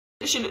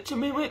she looked at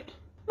me and went,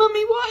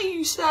 "Mummy, why are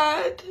you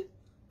sad?"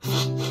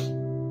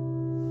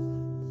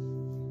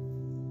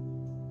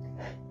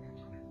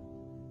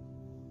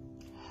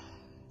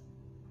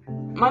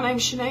 My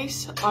name's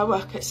Shanice. I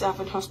work at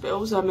Southend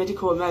Hospital as a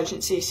medical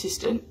emergency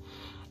assistant.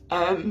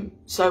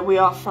 So we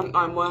are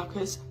frontline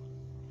workers.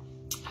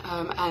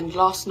 And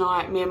last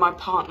night, me and my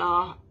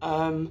partner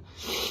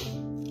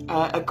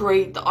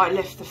agreed that I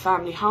left the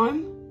family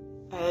home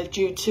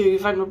due to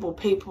vulnerable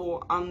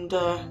people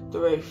under the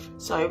roof.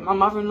 So my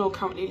mother-in-law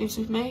currently lives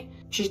with me.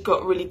 She's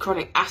got really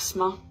chronic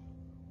asthma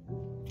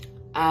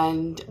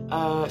and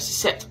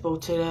susceptible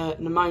to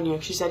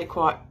pneumonia. She's had it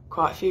quite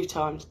a few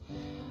times.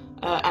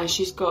 And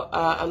she's got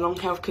a long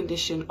health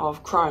condition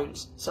of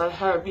Crohn's. So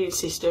her immune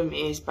system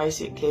is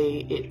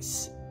basically,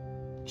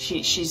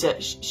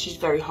 she's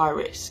very high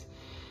risk.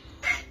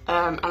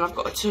 And I've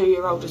got a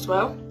 2-year-old as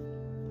well.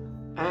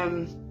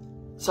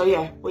 So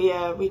yeah,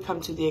 we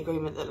come to the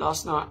agreement that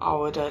last night I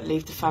would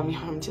leave the family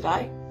home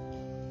today.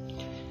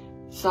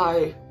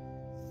 So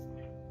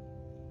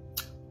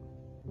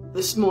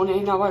this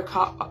morning I woke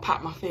up, I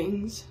packed my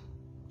things.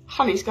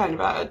 Honey's going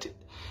about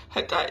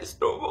her day as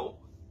normal.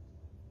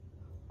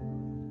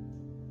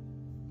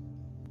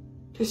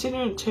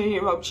 Considering a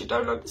 2-year-old, she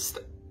don't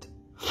understand.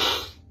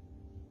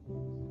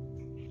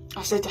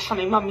 I said to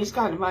Honey, Mummy's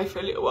going away for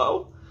a little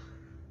while.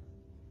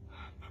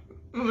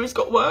 Mummy's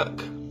got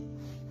work.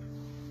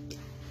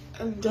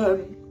 And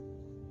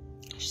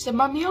she said,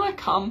 Mummy, I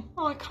come,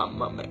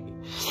 Mummy.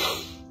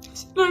 I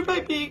said, no,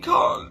 baby, you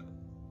can't.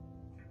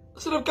 I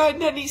said, I'm going to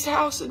Nanny's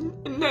house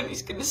and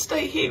Nanny's going to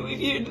stay here with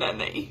you,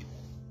 Nanny.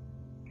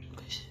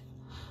 She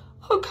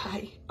said,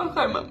 okay,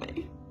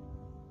 Mummy.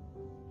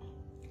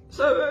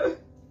 So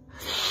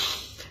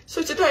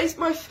today's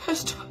my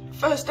first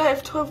day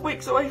of 12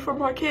 weeks away from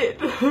my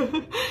kid.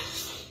 And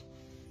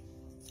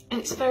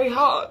it's very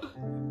hard.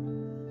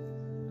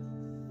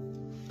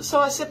 So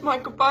I said my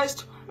goodbyes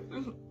to her,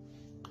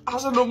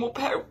 as a normal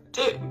parent would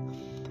do.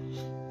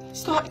 I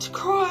started to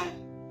cry.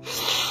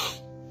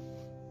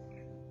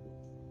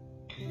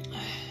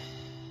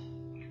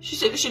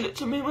 She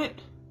looked at me and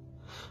went,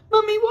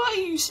 Mummy, why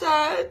are you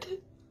sad?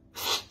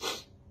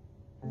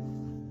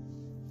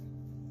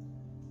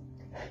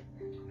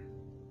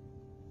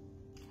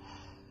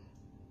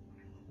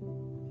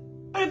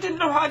 I didn't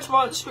know how to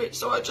answer it,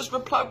 so I just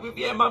replied with,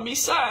 yeah,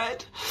 Mummy's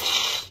sad.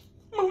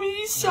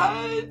 Mummy's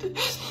sad.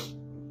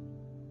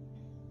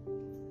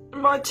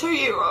 And my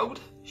 2-year-old,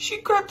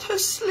 she grabbed her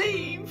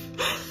sleeve.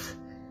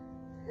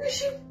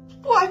 She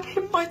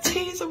wiping my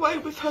tears away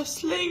with her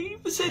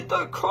sleeve and said,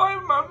 don't cry,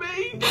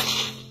 Mummy.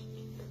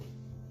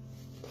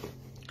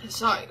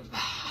 So,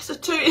 as a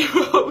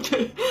 2-year-old,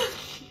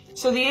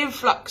 so the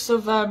influx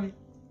of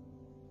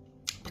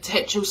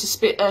potential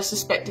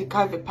suspected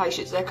COVID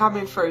patients, they're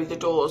coming through the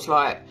doors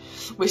like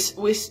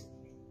we're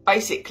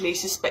basically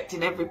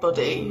suspecting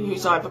everybody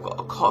who's either got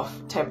a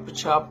cough,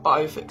 temperature,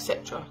 both,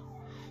 etc.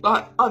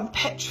 Like, I'm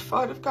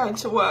petrified of going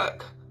to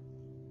work.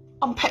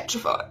 I'm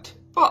petrified,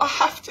 but I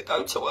have to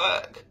go to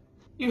work.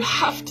 You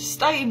have to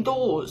stay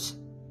indoors.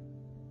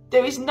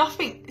 There is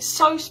nothing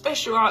so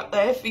special out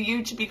there for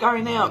you to be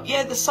going out.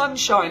 Yeah, the sun's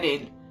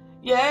shining.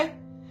 Yeah,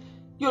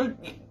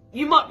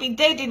 you might be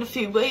dead in a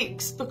few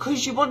weeks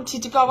because you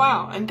wanted to go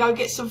out and go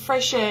get some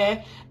fresh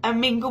air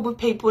and mingle with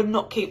people and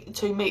not keep the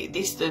 2-metre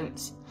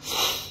distance.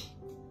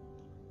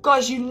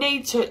 Guys, you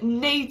need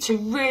to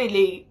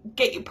really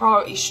get your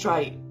priorities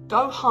straight.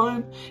 Go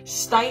home,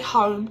 stay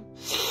home,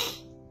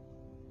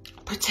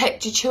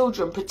 protect your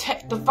children,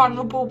 protect the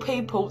vulnerable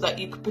people that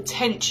you could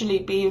potentially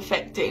be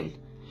infecting.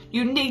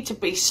 You need to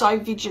be so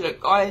vigilant,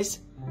 guys.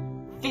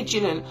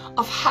 Vigilant.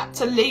 I've had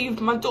to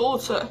leave my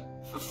daughter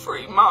for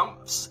 3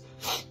 months.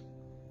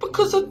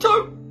 Because I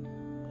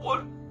don't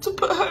want to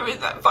put her in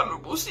that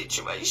vulnerable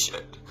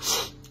situation.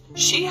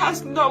 She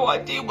has no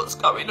idea what's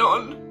going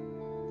on.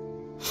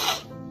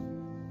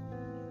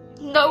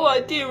 No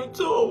idea at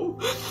all.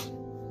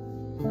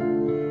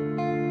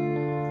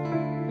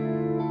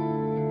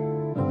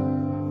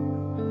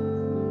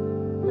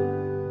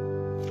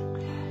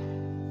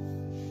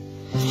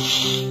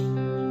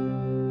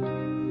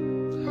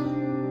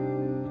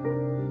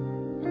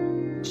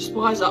 Just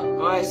wise up,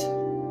 guys.